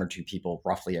with 1 or 2 people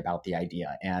roughly about the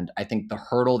idea, and I think the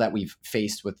hurdle that we've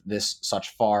faced with this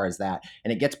such far is that,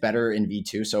 and it gets better in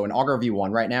V2. So in Augur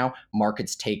V1 right now,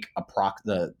 markets take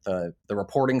the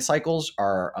reporting cycles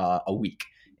are a week.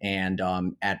 And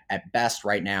at best,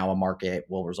 right now, a market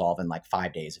will resolve in like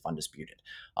 5 days if undisputed.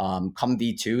 Come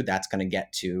V2, that's going to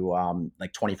get to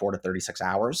like 24 to 36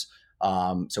 hours.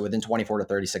 So within 24 to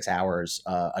 36 hours,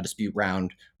 a dispute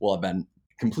round will have been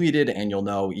completed, and you'll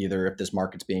know either if this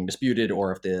market's being disputed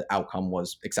or if the outcome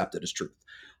was accepted as truth.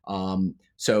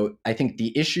 So I think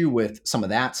the issue with some of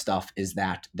that stuff is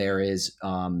that there is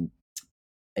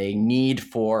a need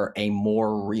for a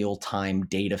more real-time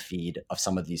data feed of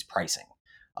some of these pricing.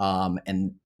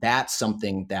 And that's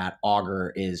something that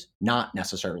Augur is not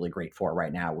necessarily great for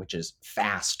right now, which is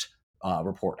fast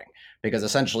reporting. Because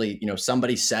essentially,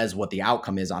 somebody says what the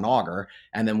outcome is on Augur,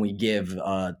 and then we give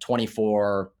a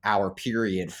 24-hour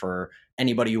period for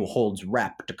anybody who holds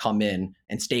rep to come in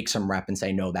and stake some rep and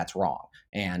say, no, that's wrong.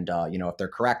 And if they're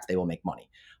correct, they will make money.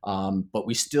 But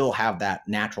we still have that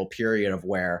natural period of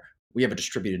where we have a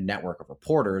distributed network of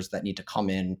reporters that need to come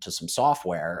into some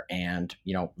software and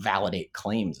validate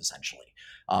claims essentially.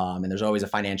 And there's always a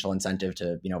financial incentive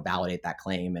to validate that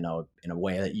claim in a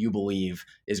way that you believe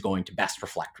is going to best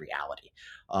reflect reality.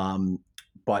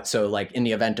 But so like in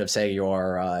the event of, say,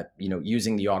 you're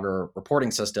using the Augur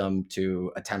reporting system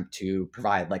to attempt to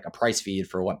provide like a price feed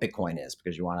for what Bitcoin is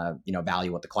because you want to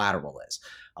value what the collateral is.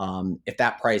 If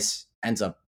that price ends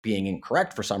up being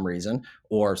incorrect for some reason,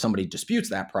 or somebody disputes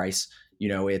that price,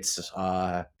 it's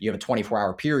you have a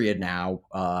 24-hour period now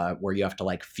where you have to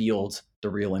like field the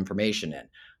real information in.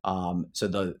 So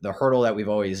the hurdle that we've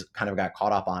always kind of got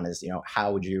caught up on is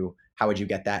how would you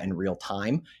get that in real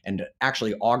time? And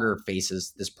actually, Augur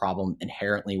faces this problem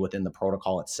inherently within the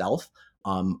protocol itself.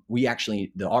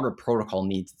 The Augur protocol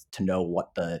needs to know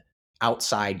what the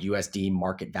outside USD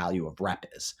market value of rep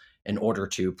is in order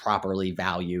to properly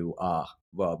value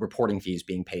reporting fees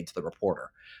being paid to the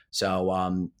reporter. So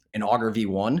in Augur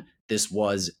V1, this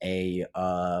was a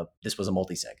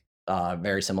multi-sig,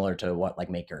 very similar to what like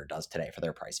Maker does today for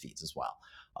their price feeds as well.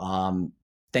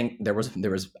 Think there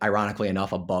was ironically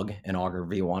enough a bug in Augur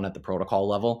V1 at the protocol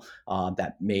level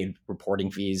that made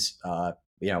reporting fees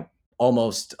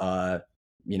almost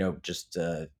just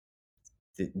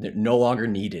no longer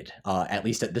needed, at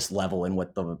least at this level and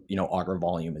what the Augur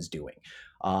volume is doing.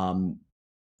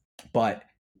 But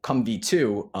come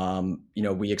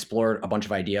V2, we explored a bunch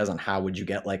of ideas on how would you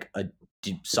get like a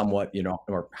somewhat,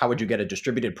 or how would you get a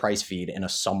distributed price feed in a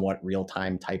somewhat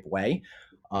real-time type way.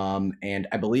 And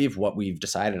I believe what we've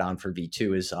decided on for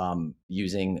V2 is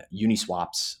using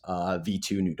Uniswap's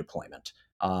V2 new deployment.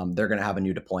 They're going to have a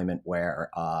new deployment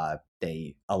where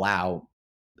they allow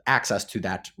access to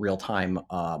that real-time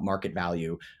market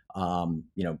value,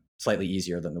 slightly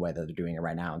easier than the way that they're doing it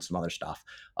right now and some other stuff.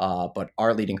 But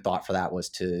our leading thought for that was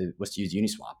to use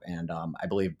Uniswap. And I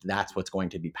believe that's what's going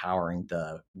to be powering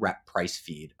the rep price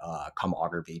feed come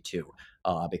Augur V2,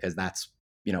 because that's,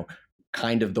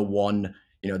 kind of the one,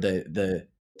 the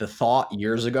thought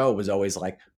years ago was always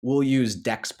like, we'll use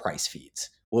DEX price feeds.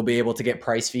 We'll be able to get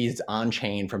price feeds on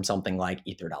chain from something like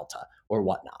EtherDelta or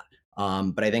whatnot.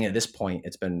 But I think at this point,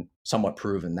 it's been somewhat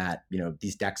proven that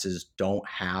these DEXs don't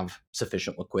have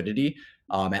sufficient liquidity,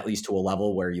 at least to a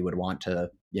level where you would want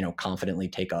to confidently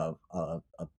take a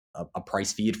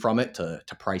price feed from it to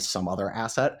price some other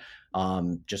asset,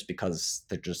 just because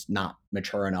they're just not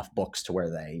mature enough books to where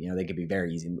they could be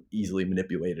very easily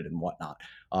manipulated and whatnot.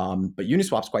 But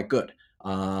Uniswap's quite good,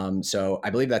 so I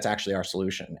believe that's actually our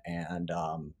solution. And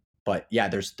but yeah,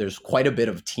 there's quite a bit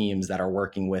of teams that are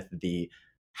working with the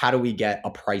how do we get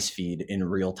a price feed in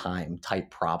real time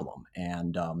type problem.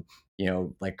 And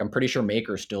like I'm pretty sure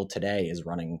Maker still today is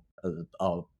running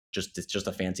it's just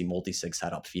a fancy multi-sig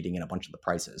setup feeding in a bunch of the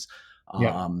prices.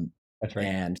 Yeah, that's right.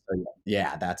 And so,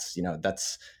 yeah,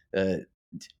 that's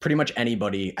pretty much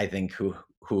anybody I think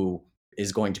who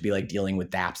is going to be like dealing with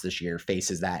dApps this year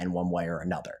faces that in one way or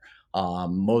another.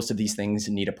 Most of these things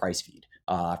need a price feed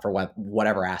for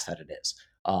whatever asset it is.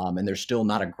 And there's still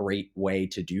not a great way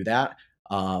to do that.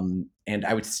 And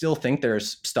I would still think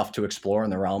there's stuff to explore in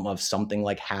the realm of something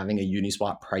like having a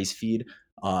Uniswap price feed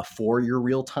for your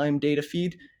real-time data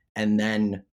feed, and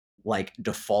then like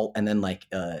default, and then like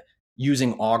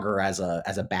using Augur as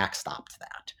a backstop to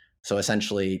that. So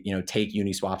essentially, take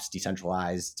Uniswap's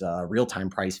decentralized real-time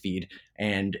price feed,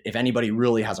 and if anybody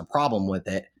really has a problem with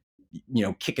it,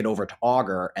 kick it over to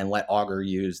Augur and let Augur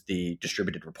use the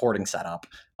distributed reporting setup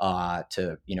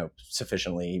to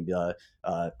sufficiently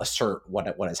assert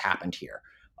what has happened here.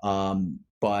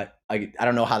 But I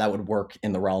don't know how that would work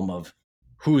in the realm of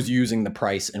who's using the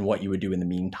price and what you would do in the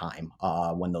meantime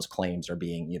when those claims are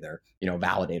being either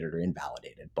validated or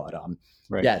invalidated. But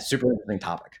Right. yeah, super interesting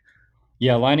topic.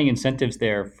 Yeah, aligning incentives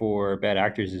there for bad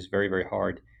actors is very, very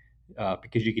hard,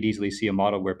 because you could easily see a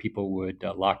model where people would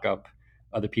lock up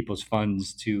other people's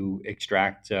funds to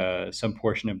extract some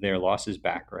portion of their losses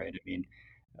back, right? I mean,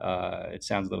 it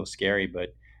sounds a little scary,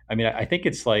 but I mean, I think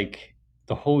it's like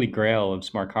the holy grail of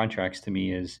smart contracts to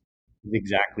me is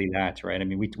exactly that, right? I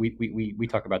mean, we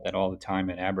talk about that all the time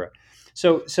at Abra.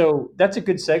 So that's a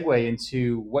good segue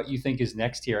into what you think is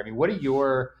next here. I mean, what are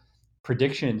your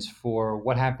predictions for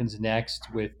what happens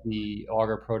next with the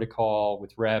Augur protocol,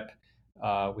 with REP,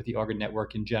 with the Augur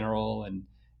network in general, and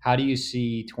how do you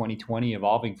see 2020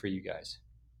 evolving for you guys?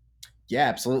 Yeah,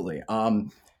 absolutely.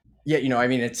 Yeah, I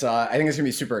mean, it's I think it's gonna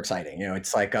be super exciting.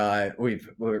 It's like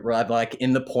we're at, like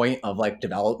in the point of like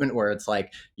development where it's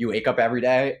like you wake up every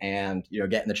day and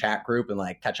get in the chat group and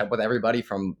like catch up with everybody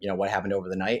from what happened over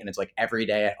the night, and it's like every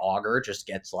day at Augur just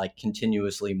gets like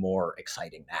continuously more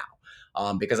exciting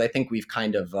now, because I think we've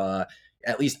kind of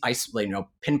at least isolated,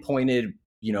 pinpointed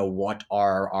what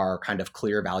are our kind of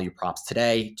clear value props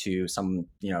today to some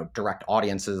direct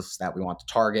audiences that we want to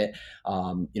target.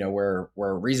 We're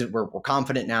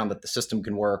confident now that the system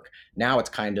can work. Now it's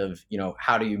kind of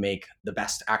how do you make the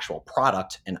best actual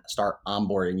product and start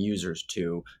onboarding users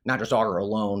to not just Augur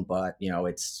alone, but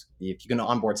it's if you're going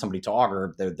to onboard somebody to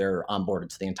Augur, they're onboarded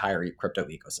to the entire crypto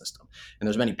ecosystem. And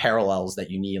there's many parallels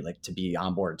that you need like to be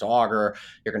onboarded to Augur.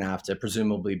 You're going to have to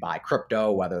presumably buy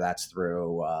crypto, whether that's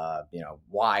through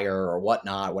Wire or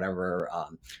whatnot, whatever.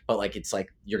 But like it's like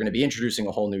you're going to be introducing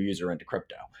a whole new user into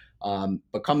crypto.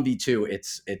 But come V2,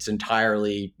 it's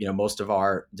entirely, most of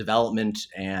our development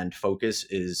and focus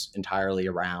is entirely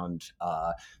around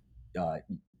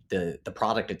the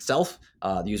product itself,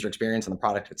 the user experience and the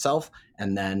product itself,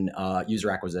 and then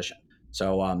user acquisition.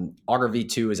 So Augur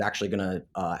V2 is actually going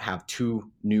to have two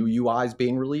new UIs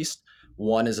being released.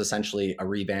 One is essentially a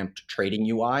revamped trading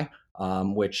UI,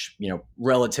 which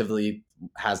relatively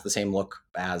has the same look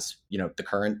as the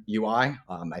current UI.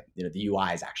 The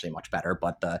UI is actually much better,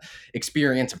 but the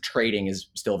experience of trading is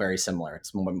still very similar.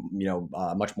 It's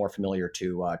much more familiar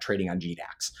to trading on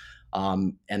GDAX.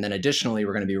 And then additionally,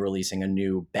 we're going to be releasing a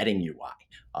new betting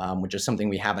UI, which is something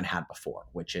we haven't had before,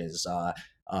 which is a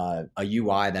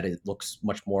UI that looks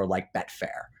much more like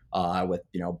Betfair. With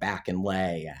back and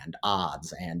lay and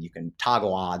odds, and you can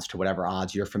toggle odds to whatever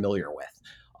odds you're familiar with.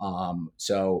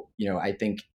 So I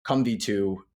think come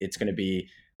V2, it's going to be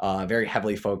very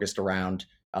heavily focused around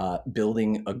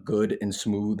building a good and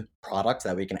smooth product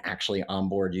that we can actually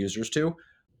onboard users to,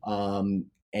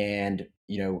 and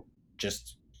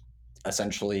just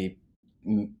essentially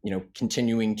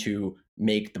continuing to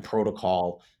make the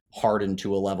protocol harden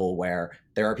to a level where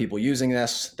there are people using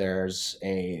this. There's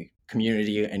a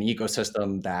community and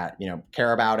ecosystem that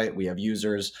care about it. We have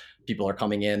users, people are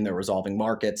coming in, they're resolving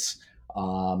markets.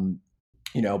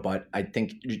 But I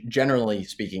think generally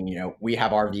speaking, we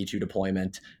have our V2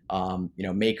 deployment.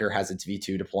 Maker has its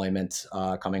V2 deployment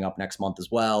coming up next month as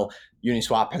well.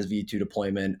 Uniswap has V2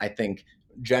 deployment. I think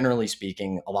generally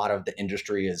speaking, a lot of the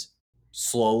industry is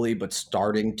slowly but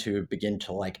starting to begin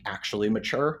to like actually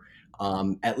mature,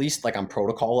 at least like on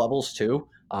protocol levels too.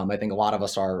 I think a lot of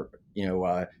us are,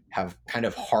 have kind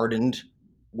of hardened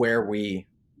where we,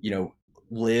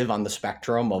 live on the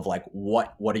spectrum of like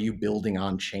what are you building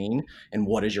on chain and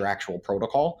what is your actual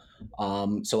protocol.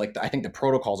 So like I think the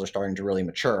protocols are starting to really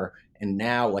mature, and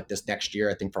now like this next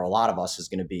year I think for a lot of us is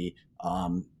going to be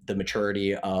the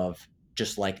maturity of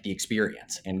just like the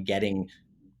experience and getting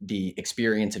the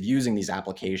experience of using these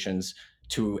applications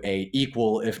to a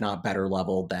equal if not better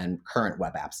level than current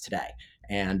web apps today.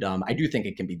 And I do think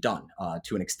it can be done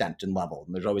to an extent and level.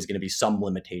 And there's always going to be some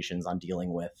limitations on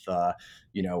dealing with, the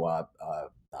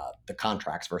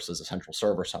contracts versus a central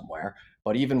server somewhere.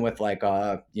 But even with like,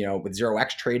 with 0x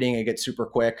trading, it gets super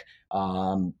quick.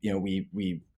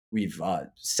 We've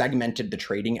segmented the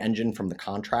trading engine from the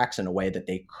contracts in a way that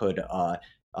they could,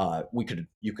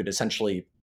 you could essentially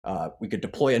we could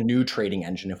deploy a new trading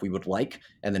engine if we would like,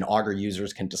 and then Augur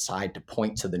users can decide to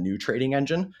point to the new trading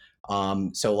engine.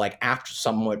 So like after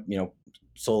somewhat,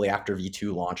 slowly after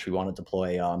V2 launch, we want to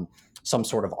deploy some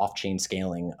sort of off-chain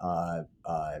scaling,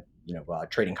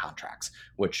 trading contracts,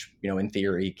 which, in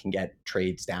theory can get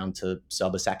trades down to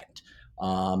sub a second.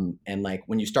 And like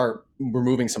when you start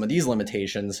removing some of these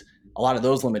limitations, a lot of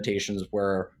those limitations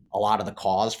were a lot of the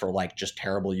cause for like just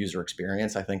terrible user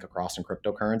experience, I think, across in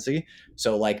cryptocurrency.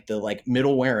 So like the like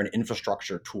middleware and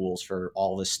infrastructure tools for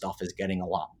all this stuff is getting a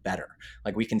lot better.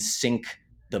 Like we can sync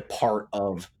the part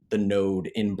of the node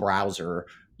in browser,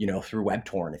 through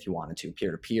WebTorrent if you wanted to,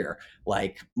 peer to peer,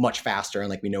 like much faster. And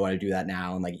like we know how to do that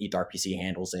now. And like ETHRPC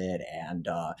handles it. And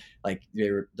like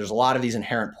there's a lot of these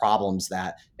inherent problems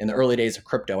that in the early days of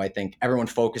crypto, I think everyone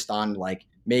focused on like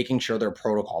making sure their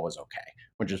protocol was okay,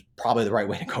 which is probably the right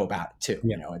way to go about it too.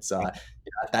 Yeah. It's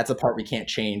that's a part we can't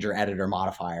change or edit or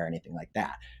modify or anything like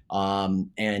that.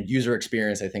 And user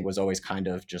experience, I think, was always kind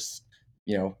of just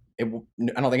you know,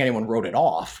 I don't think anyone wrote it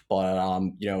off, but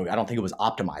you know, I don't think it was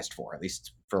optimized for, at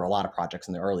least for a lot of projects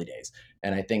in the early days.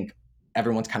 And I think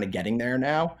everyone's kind of getting there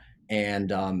now.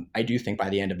 And I do think by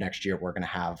the end of next year, we're going to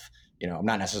have, you know, I'm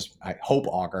not necessarily, I hope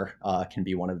Augur can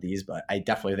be one of these, but I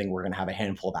definitely think we're going to have a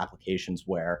handful of applications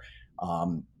where,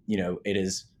 you know, it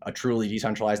is a truly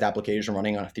decentralized application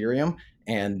running on Ethereum,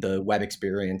 and the web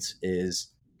experience is,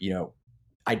 you know,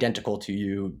 identical to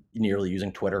you nearly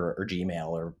using Twitter or Gmail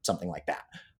or something like that.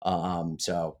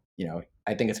 So, you know,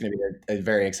 I think it's going to be a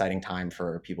very exciting time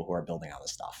for people who are building on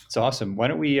this stuff. It's awesome. Why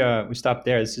don't we stop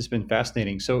there? This has been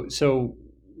fascinating. So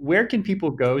where can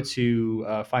people go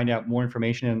to find out more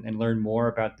information and learn more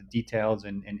about the details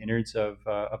and innards of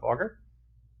Augur?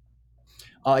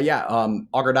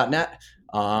 Augur.net,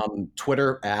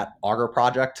 Twitter at Augur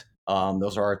Project.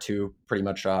 Those are our two pretty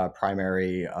much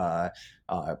primary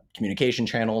communication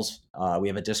channels. We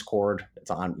have a Discord. It's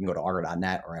on. You can go to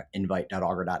augur.net or at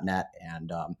invite.augur.net,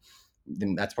 and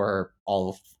then that's where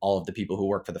all of the people who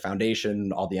work for the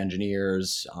foundation, all the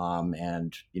engineers,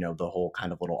 and you know, the whole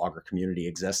kind of little Augur community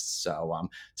exists. So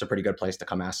it's a pretty good place to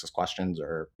come ask us questions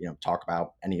or, you know, talk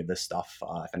about any of this stuff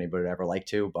if anybody would ever like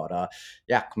to. But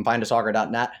yeah, come find us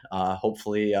augur.net.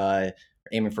 Hopefully,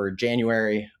 aiming for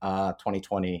January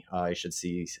 2020, you should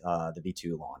see the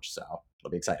V2 launch. So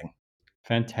it'll be exciting.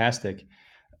 Fantastic.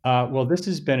 Well, this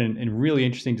has been a really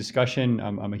interesting discussion.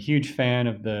 I'm a huge fan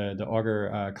of the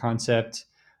Augur concept.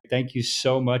 Thank you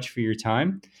so much for your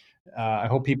time. I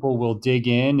hope people will dig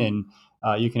in, and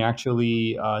you can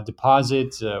actually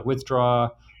deposit, withdraw,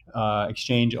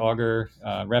 exchange Augur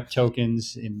rep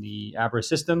tokens in the Abra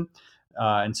system.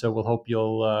 And so we'll hope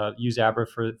you'll use Abra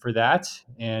for that.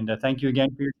 And thank you again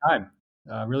for your time.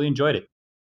 Really enjoyed it.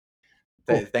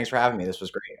 Cool. Thanks for having me. This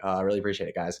was great. I really appreciate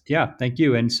it, guys. Yeah, thank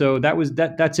you. And so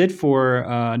that's it for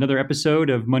another episode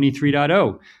of Money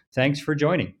 3.0. Thanks for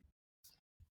joining.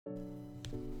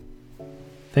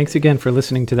 Thanks again for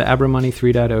listening to the Abra Money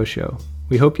 3.0 show.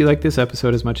 We hope you liked this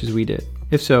episode as much as we did.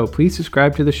 If so, please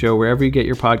subscribe to the show wherever you get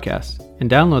your podcasts and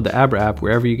download the Abra app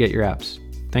wherever you get your apps.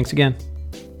 Thanks again.